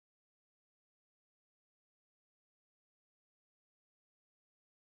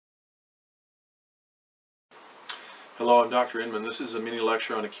Hello, I'm Dr. Inman. This is a mini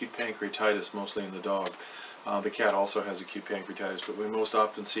lecture on acute pancreatitis, mostly in the dog. The cat also has acute pancreatitis, but we most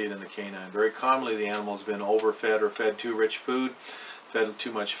often see it in the canine. Very commonly, the animal has been overfed or fed too rich food, fed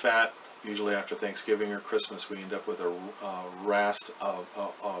too much fat. Usually after Thanksgiving or Christmas, we end up with a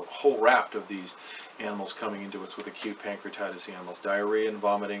whole raft of these animals coming into us with acute pancreatitis. The animals, diarrhea and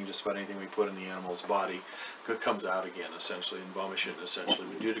vomiting, just about anything we put in the animal's body comes out again, essentially, and vomition, essentially.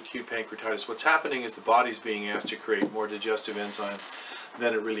 Due to acute pancreatitis, what's happening is the body's being asked to create more digestive enzyme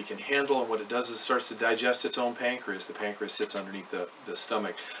than it really can handle, and what it does is it starts to digest its own pancreas. The pancreas sits underneath the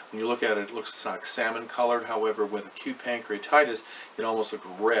stomach. When you look at it, it looks like salmon colored. However, with acute pancreatitis, it almost looks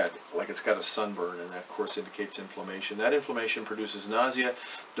red, like it's got a sunburn, and that of course indicates inflammation. That inflammation produces nausea.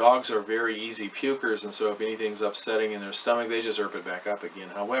 Dogs are very easy pukers, and so if anything's upsetting in their stomach, they just erp it back up again.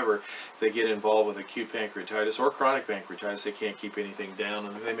 However, if they get involved with acute pancreatitis or chronic pancreatitis, they can't keep anything down,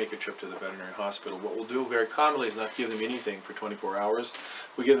 and they make a trip to the veterinary hospital. What we'll do very commonly is not give them anything for 24 hours.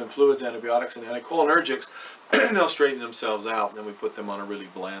 We give them fluids, antibiotics, and anticholinergics, and they'll straighten themselves out, and then we put them on a really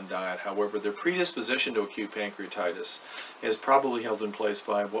bland diet. However, their predisposition to acute pancreatitis is probably held in place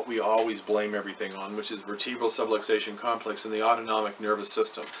by what we always blame everything on, which is vertebral subluxation complex and the autonomic nervous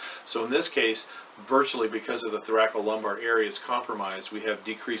system. So in this case, virtually because of the thoracolumbar area is compromised, we have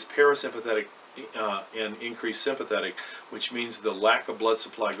decreased parasympathetic and increased sympathetic, which means the lack of blood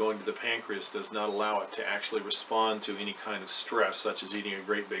supply going to the pancreas does not allow it to actually respond to any kind of stress, such as eating a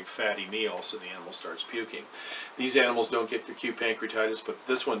great big fatty meal, so the animal starts puking. These animals don't get acute pancreatitis, but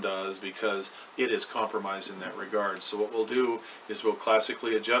this one does because it is compromised in that regard. So what we'll do is we'll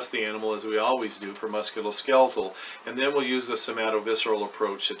classically adjust the animal, as we always do, for musculoskeletal, and then we'll use the somato-visceral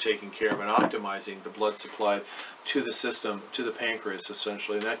approach to taking care of and optimizing the blood supply to the system, to the pancreas,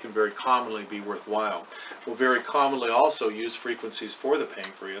 essentially, and that can very commonly be worthwhile. We'll very commonly also use frequencies for the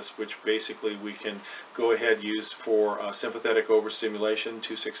pancreas, which basically we can go ahead use for sympathetic overstimulation,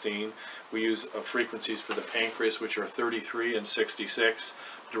 216. We use frequencies for the pancreas, which are 33 and 66.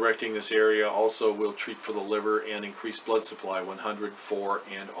 Directing this area also will treat for the liver and increase blood supply, 100, 4,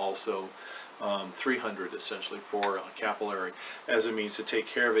 and also 300 essentially for capillary, as a means to take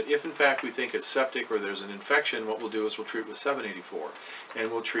care of it. If in fact we think it's septic or there's an infection, what we'll do is we'll treat with 784,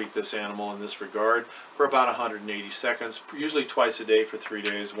 and we'll treat this animal in this regard for about 180 seconds, usually twice a day for 3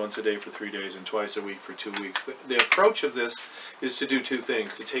 days, once a day for 3 days, and twice a week for 2 weeks. The approach of this is to do two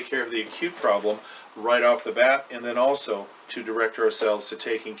things: to take care of the acute problem right off the bat, and then also to direct ourselves to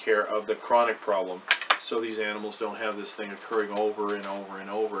taking care of the chronic problem, so these animals don't have this thing occurring over and over and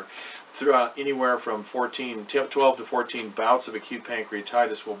over. Throughout anywhere from 12 to 14 bouts of acute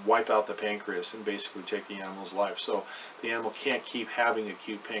pancreatitis will wipe out the pancreas and basically take the animal's life. So the animal can't keep having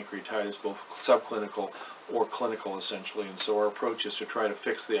acute pancreatitis, both subclinical or clinical, essentially. And so our approach is to try to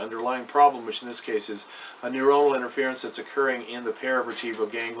fix the underlying problem, which in this case is a neuronal interference that's occurring in the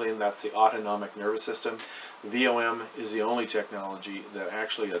paravertebral ganglion. That's the autonomic nervous system. VOM is the only technology that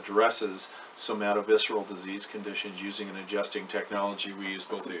actually addresses somatovisceral disease conditions using an adjusting technology. We use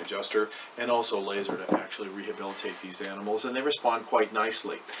both the adjuster and also laser to actually rehabilitate these animals, and they respond quite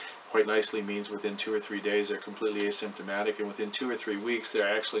nicely. Quite nicely means within 2 or 3 days they're completely asymptomatic, and within 2 or 3 weeks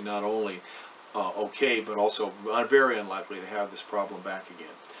they're actually not only okay, but also very unlikely to have this problem back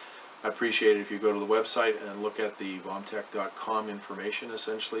again. I appreciate it if you go to the website and look at the vomtech.com information,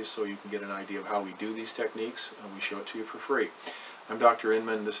 essentially, so you can get an idea of how we do these techniques, and we show it to you for free. I'm Dr.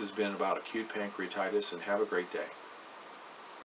 Inman. This has been about acute pancreatitis, and have a great day.